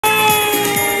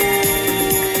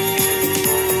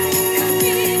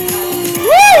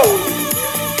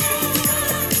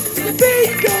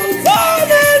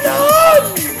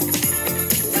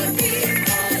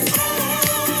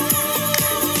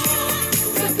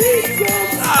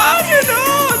Hanging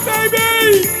on,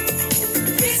 baby!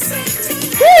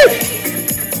 Woo!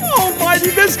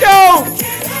 Almighty disco!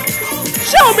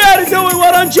 Show me how to do it,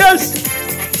 why don't you?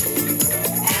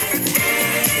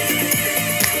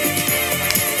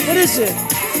 What is it?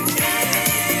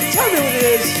 Tell me what it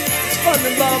is. It's fun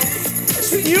and love. It's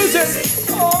sweet music.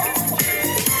 Oh.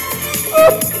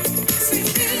 Oh.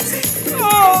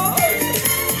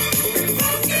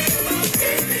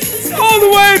 All the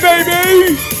way,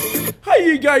 baby. How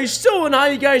you guys doing? How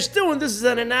you guys doing? This is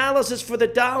an analysis for the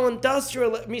Dow Industrial.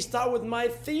 Let me start with my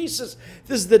thesis.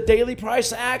 This is the daily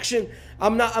price action.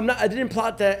 I didn't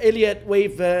plot the Elliott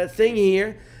wave thing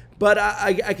here, but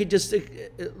I could just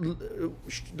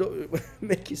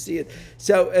make you see it.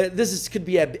 So this could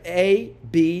be a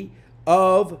B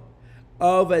of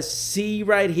a C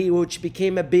right here, which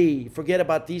became a B. Forget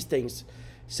about these things.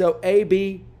 So A,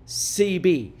 B, C,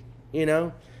 B, you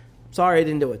know. Sorry, I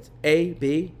didn't do it. A,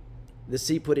 B, the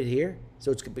C put it here. So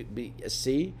it's going to be a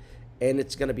C, and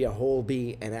it's going to be a whole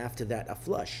B, and after that, a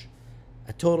flush.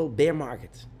 A total bear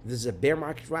market. This is a bear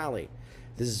market rally.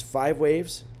 This is 5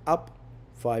 waves up,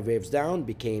 5 waves down,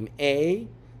 became A.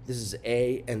 This is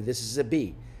A, and this is a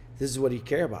B. This is what you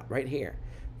care about right here.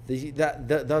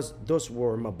 Those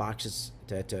were my boxes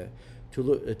to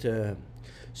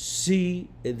see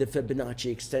the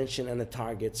Fibonacci extension and the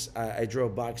targets. I drew a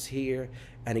box here,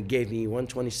 and it gave me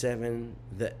 127.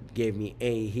 That gave me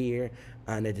A here,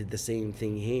 and I did the same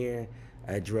thing here.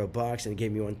 I drew a box, and it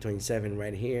gave me 127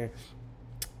 right here.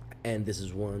 And this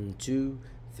is 1, 2,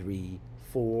 3,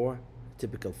 4,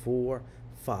 typical 4,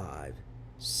 5,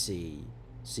 C.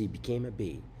 C became a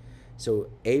B.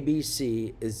 So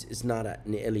ABC is not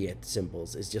an Elliott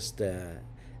symbols. It's just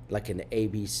like an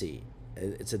ABC.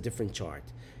 It's a different chart.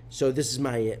 So this is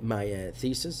my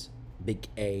thesis, big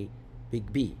A,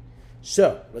 big B.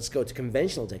 So let's go to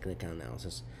conventional technical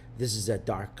analysis. This is a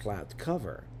dark cloud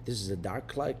cover. This is a dark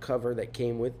cloud cover that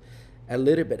came with a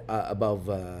little bit above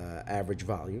average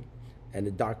value, and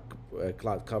the dark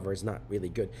cloud cover is not really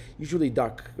good. Usually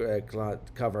dark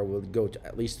cloud cover will go to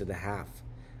at least to the half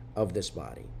of this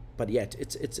body, but yet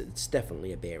it's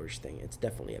definitely a bearish thing. It's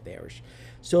definitely a bearish.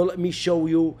 So let me show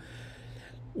you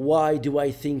why do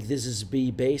I think this is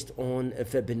based on a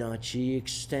Fibonacci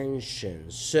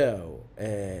extension. So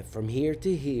from here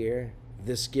to here,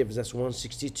 this gives us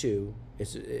 162.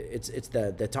 It's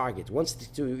the target.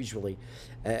 162 usually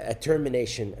a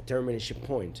termination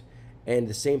point, and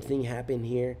the same thing happened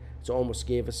here. It almost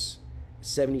gave us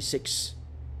 76,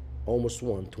 almost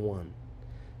 1-to-1.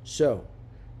 So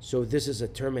this is a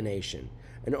termination,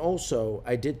 and also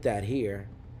I did that here.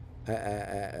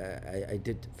 I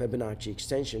did Fibonacci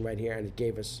extension right here, and it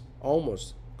gave us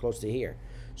almost close to here.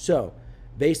 So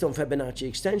based on Fibonacci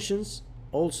extensions,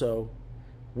 also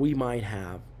we might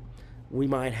have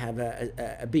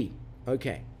a B.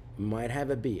 Okay, we might have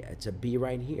a B. It's a B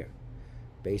right here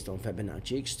based on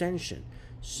Fibonacci extension.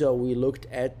 So we looked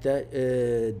at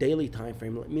the daily time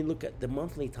frame. Let me look at the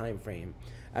monthly time frame.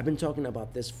 I've been talking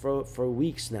about this for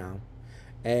weeks now.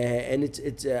 And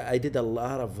I did a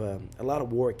lot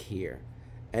of work here,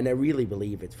 and I really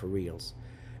believe it for reals.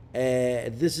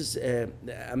 This is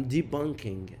I'm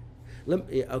debunking.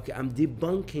 I'm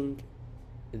debunking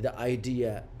the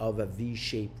idea of a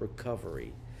V-shaped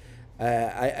recovery.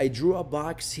 I drew a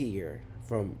box here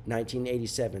from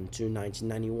 1987 to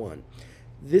 1991.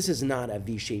 This is not a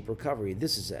V-shaped recovery.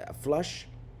 This is a flush.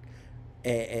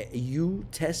 You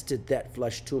tested that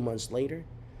flush 2 months later.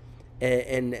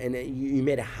 And you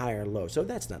made a higher low, so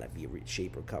that's not a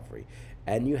V-shaped recovery,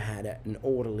 and you had an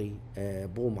orderly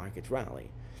bull market rally.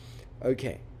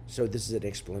 Okay, so this is an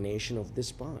explanation of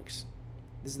this box.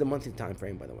 This is the monthly time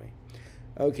frame, by the way.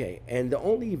 Okay, and the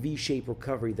only V-shaped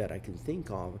recovery that I can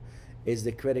think of is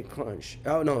the credit crunch.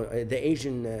 Oh no, the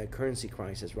Asian currency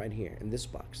crisis right here in this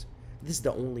box. This is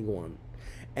the only one,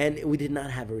 and we did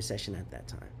not have a recession at that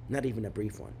time, not even a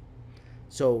brief one.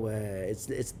 So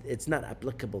it's not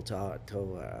applicable to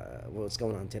what's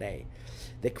going on today.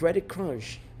 The credit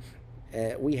crunch,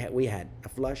 we had a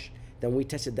flush. Then we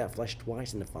tested that flush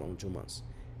twice in the following 2 months.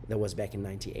 That was back in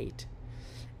 '98,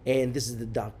 and this is the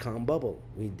dot-com bubble.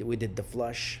 We did the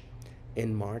flush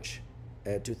in March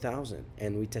 2000,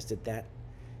 and we tested that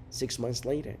 6 months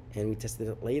later, and we tested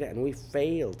it later, and we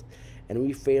failed,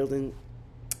 in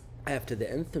after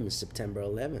the infamous September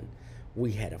 11.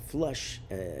 We had a flush.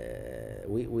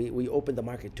 We opened the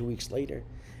market 2 weeks later,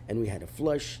 and we had a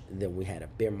flush. Then we had a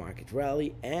bear market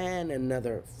rally and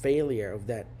another failure of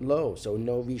that low. So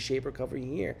no V-shaped recovery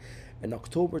here. In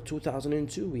October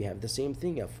 2002, we have the same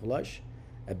thing: a flush,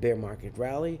 a bear market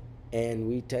rally, and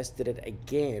we tested it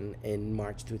again in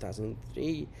March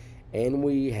 2003, and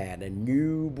we had a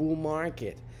new bull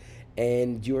market.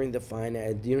 And during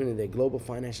the global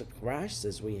financial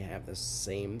crisis, we have the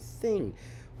same thing.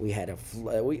 We had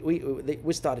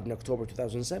we started in October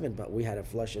 2007, but we had a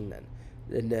flush in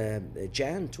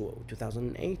Jan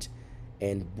 2008,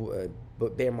 and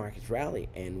bear market rally,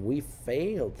 and we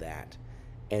failed that,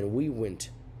 and we went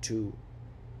to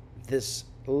this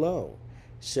low.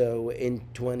 So in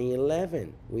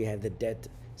 2011, we had the debt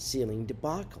ceiling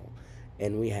debacle,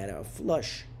 and we had a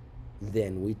flush.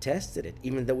 Then we tested it,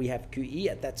 even though we have QE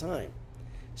at that time.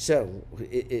 So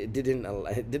it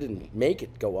didn't make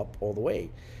it go up all the way.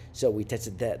 So we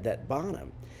tested that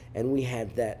bottom, and we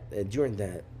had that during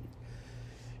the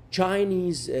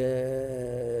Chinese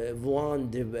yuan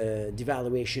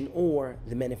devaluation or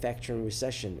the manufacturing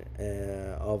recession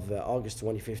of August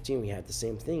 2015. We had the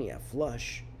same thing, a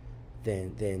flush,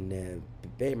 then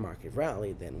bear market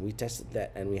rally. Then we tested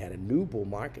that, and we had a new bull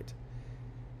market.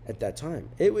 At that time,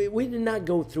 we did not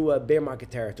go through a bear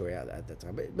market territory at that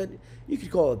time, but you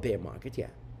could call it a bear market, yeah.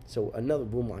 So another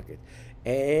bull market,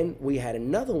 and we had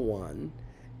another one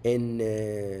in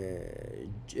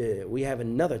we have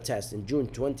another test in June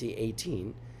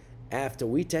 2018. After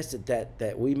we tested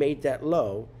that we made that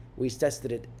low, we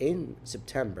tested it in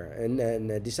September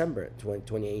and December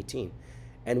 2018,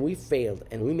 and we failed,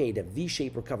 and we made a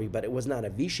V-shaped recovery, but it was not a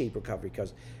V-shaped recovery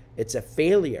because it's a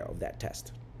failure of that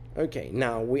test. Okay,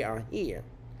 now we are here,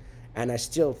 and I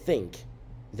still think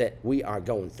that we are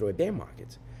going through a bear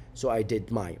market. So I did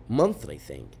my monthly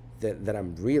thing that I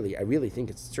really think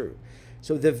it's true.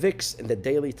 So the VIX in the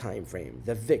daily time frame,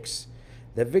 the VIX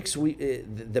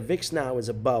now is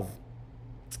above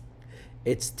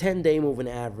its 10-day moving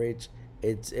average.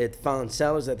 It found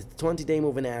sellers at the 20-day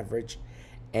moving average,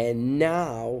 and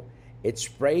now it's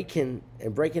breaking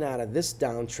out of this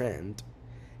downtrend,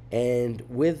 and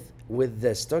with the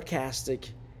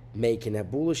stochastic making a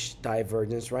bullish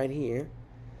divergence right here,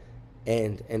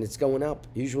 and it's going up.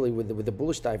 Usually with the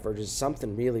bullish divergence,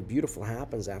 something really beautiful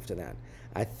happens after that.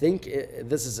 I think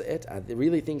this is it. I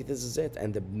really think this is it,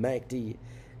 and the MACD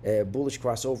bullish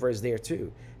crossover is there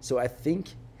too. So I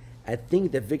think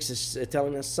the VIX is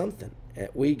telling us something.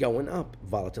 We going up.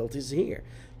 Volatility is here.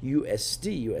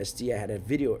 USD. I had a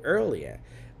video earlier,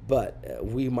 but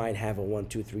we might have a 1,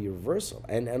 2, 3 reversal,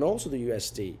 and also the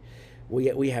USD.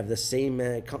 We have the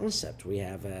same concept. We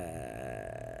have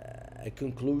a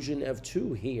conclusion of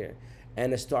 2 here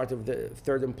and a start of the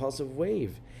third impulsive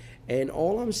wave. And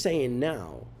all I'm saying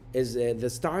now is the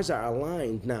stars are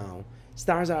aligned now.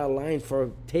 Stars are aligned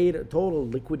for total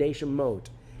liquidation mode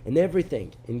and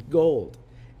everything, in gold,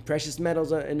 precious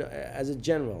metals as a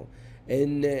general,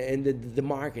 in the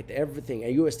market, everything.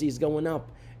 And USD is going up.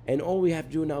 And all we have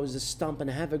to do now is just stomp and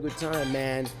have a good time,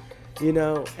 man. You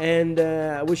know, and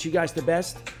I wish you guys the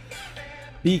best.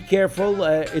 Be careful.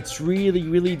 It's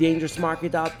really dangerous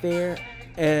market out there.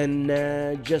 And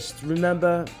just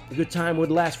remember, a good time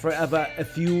would last forever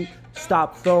if you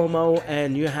stop FOMO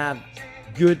and you have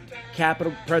good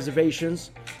capital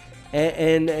preservations.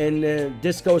 And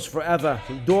this goes forever.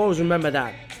 Always remember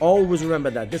that. Always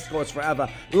remember that. This goes forever.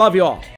 Love you all.